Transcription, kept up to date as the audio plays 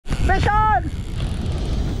Fish on!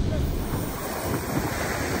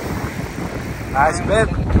 Nice bib.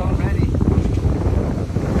 Ready.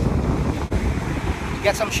 You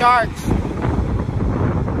get some sharks.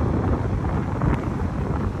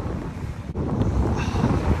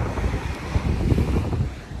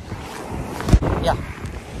 Yeah.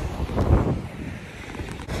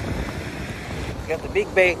 Get the big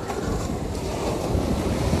bait.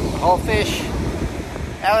 All fish.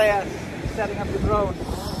 Elias setting up the drone.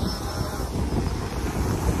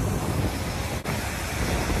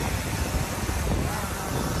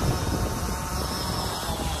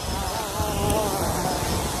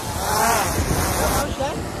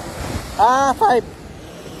 Ah, 5.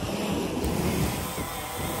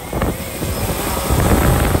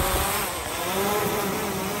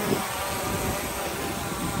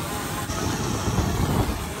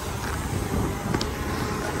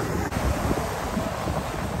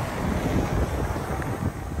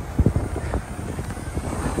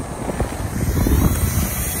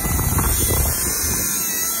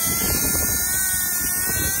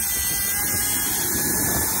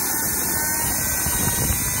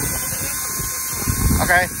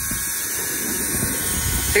 Okay.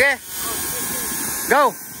 Sige.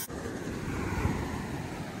 Go.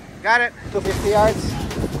 Got it. 250 yards.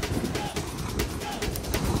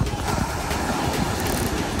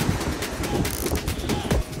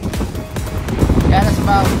 Yeah, that's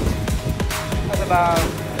about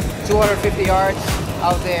 250 yards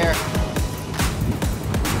out there.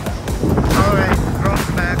 All right,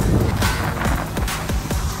 drone's back.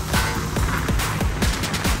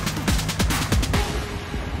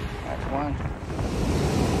 One.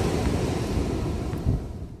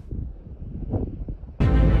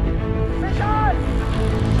 Fish on!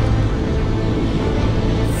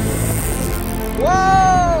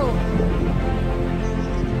 Wow!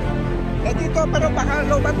 Eh dito pero baka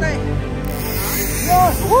lobat na eh.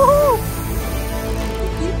 Yes! Woohoo!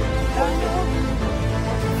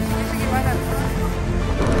 Sige, mana?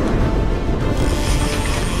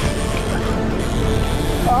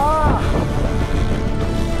 Ah!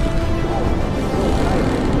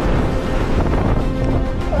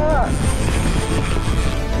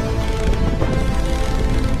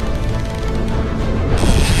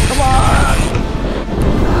 Come on!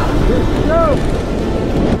 Let's go!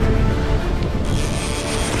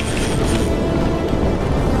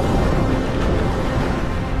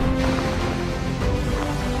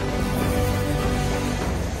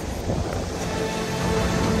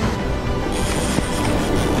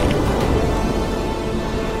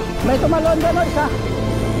 May tumalon doon o isa.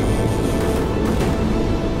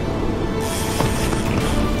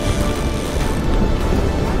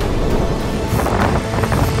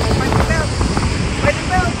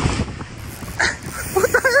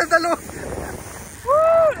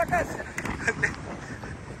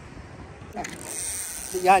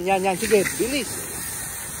 Yan. Sige, bilis.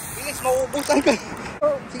 Bilis, mauubusan ka.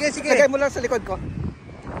 Sige. Lagay mo lang sa likod ko.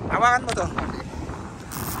 Hawakan mo to.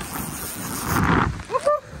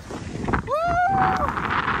 Woohoo! Woo!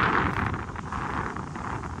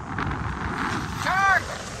 Shark!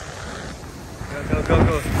 Go.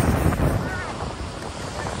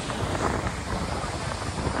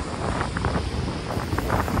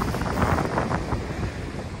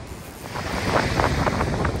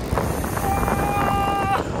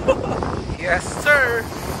 Yes, sir.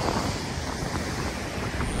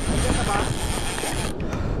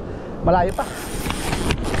 Malayo pa.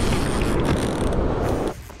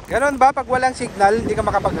 Ganon ba pag walang signal, hindi ka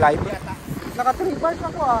makapag-live? Naka 3 bars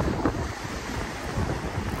ako ah.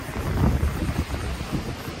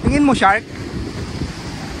 Tingin mo shark?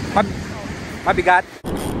 Mabigat?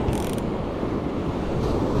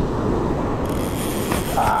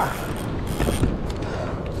 Ah.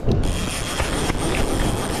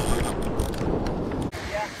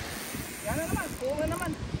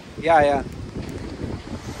 Yeah.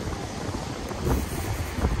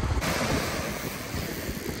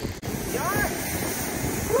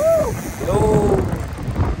 Woo! Yo.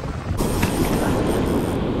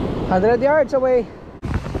 100 yards away.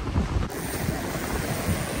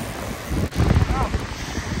 Oh,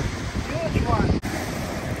 huge one.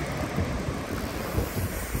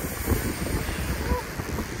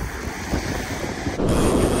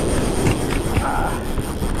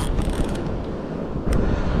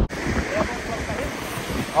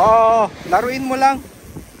 Oh, laruin mo lang.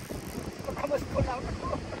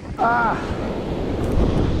 Ah.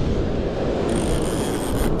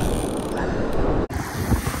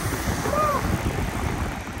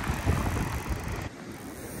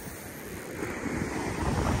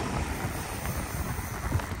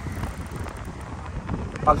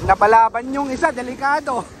 Pag napalaban yung isa,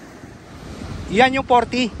 delikado. Yan yung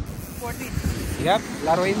 40. 40. Yep,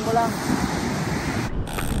 laruin mo lang.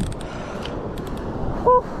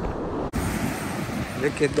 Woo.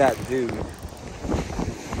 Look at that, dude.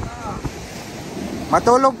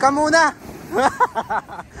 Matulog ka muna.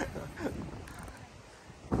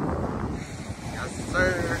 Yes,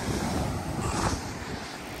 sir.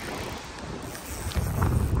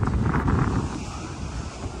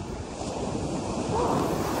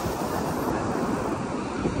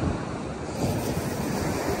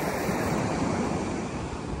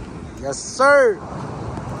 Yes, sir.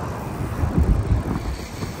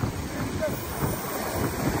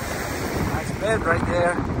 Nice bed right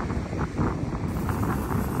there.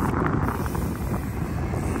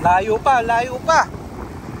 Layo pa, layo pa.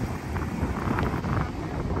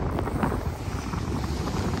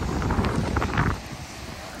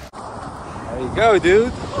 There you go,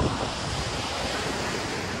 dude.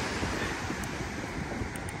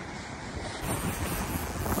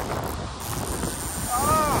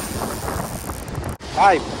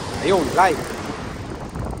 Live. Ayun, live.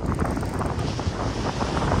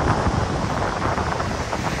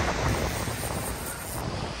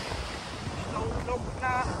 Nahulog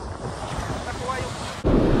na. Nakuha yung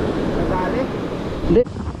nadali. Hindi.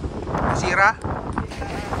 Nasira.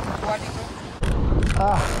 Nakuha dito.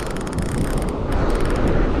 Ah.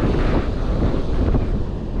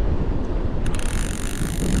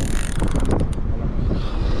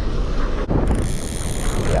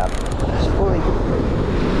 Yep. Spoy.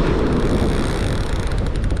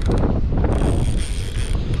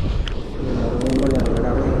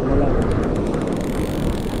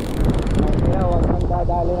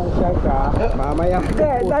 Dali ng shark ha. Mamaya.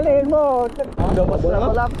 Hindi, dalihin mo.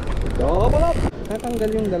 Double up. Double up. Natanggal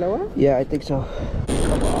yung dalawa? Yeah, I think so.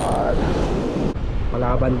 Come on.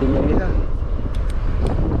 Malaban din yung nila.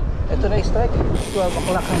 Ito na strike. 12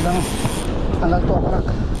 o'clock hanggang 2 o'clock.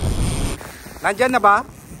 Nandyan na ba?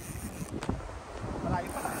 Malayo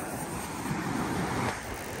pa.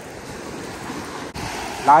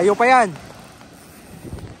 Layo pa yan.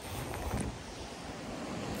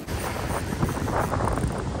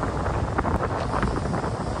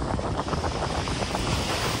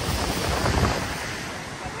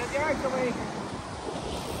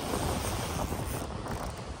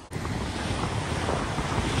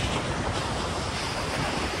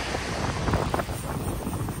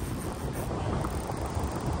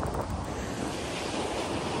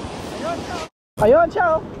 Ayun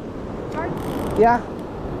siya oh. Yeah.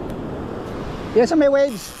 Yeah, sa may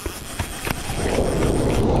waves.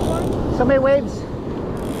 Sa may waves.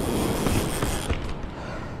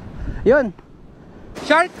 Yun.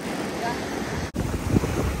 Shark. Yeah.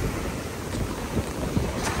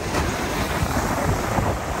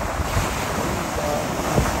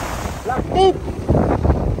 Black tip.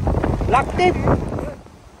 Black tip.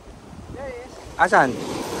 There is. Asan?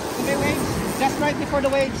 Sa may waves. Just right before the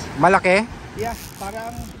waves. Malaki? Yeah,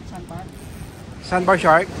 parang sandbar. Sandbar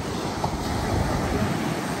shark?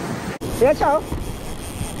 Yan siya oh.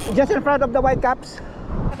 Just in front of the white caps.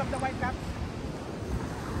 In front of the white caps.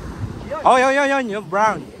 Yun. Oh, yun, yung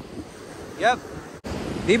brown. Yep.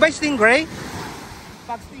 Di ba stingray?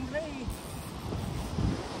 Pag stingray.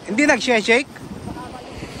 Hindi nag-shake?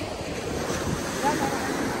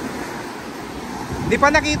 Di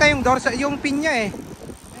pa nakita yung dorsal, yung pin niya eh.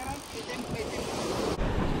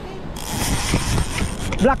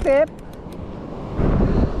 Black tip.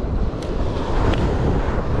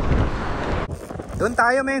 Doon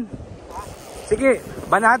tayo men. Sige,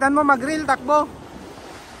 banatan mo mag-reel, takbo.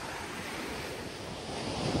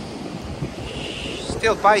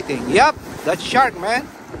 Still fighting. Yup, that's shark man.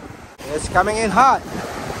 It's coming in hot.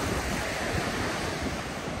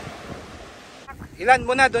 Ilan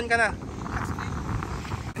muna, doon ka na.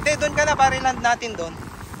 Hindi, doon ka na, pariland natin doon.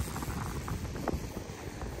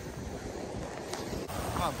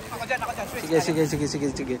 Ako dyan. Sige.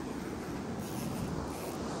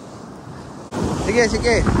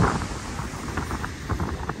 Sige.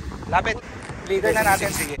 Lapit. Leader na natin.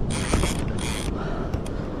 Sige.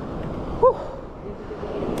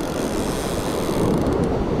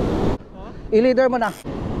 I-leader mo na.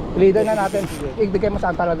 I-leader na natin. Ibigay mo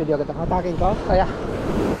sa antara video kita. Hatakin ko. Kaya.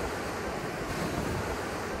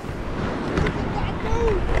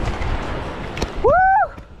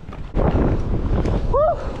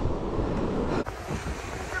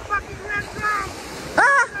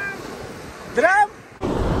 Drum!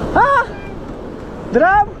 Ha?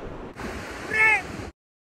 Drum!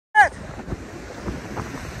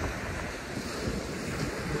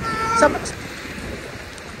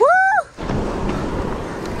 Woo!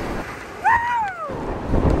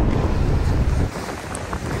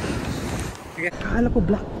 Akala ko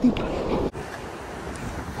black tip.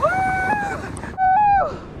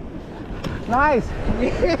 Nice!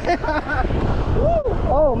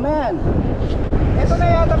 Oh man! Ito na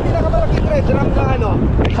yata pinakamalaking red drum na ano?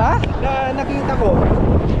 Ha? Na nakita ko.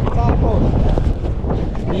 Sa ako.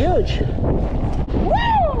 Huge!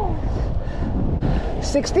 Woo!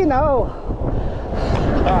 60 now.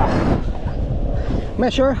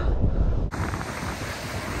 Measure.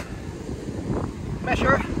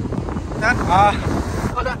 Measure.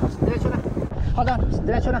 Hold on, diretso na. Hold on,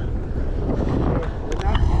 diretso na.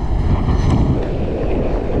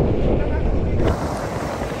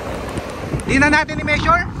 Di na natin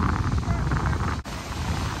i-measure?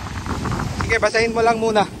 Sige, basahin mo lang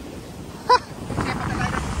muna.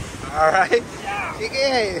 Alright.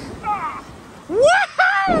 Sige.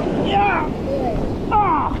 Woohoo! Yeah!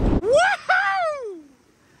 Woohoo!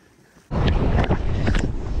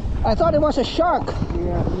 I thought it was a shark.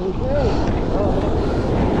 Yeah,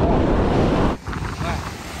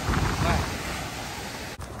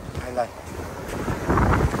 I like.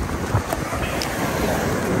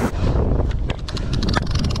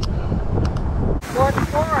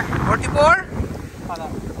 44?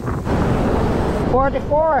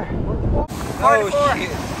 44. Oh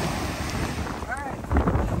shit.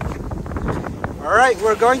 Alright,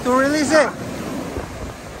 we're going to release it.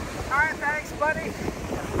 Alright, thanks, buddy.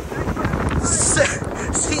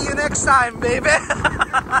 See you next time, baby.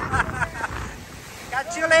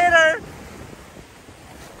 Catch you later.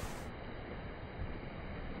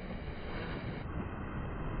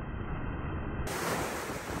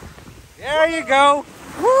 There you go.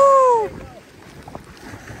 Woo!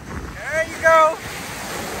 There you go.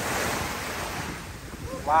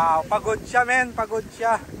 Wow, pagod siya, men. Pagod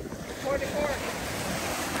siya.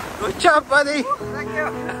 44. Good job, buddy. Thank you.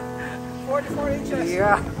 44 inches.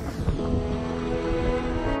 Yeah.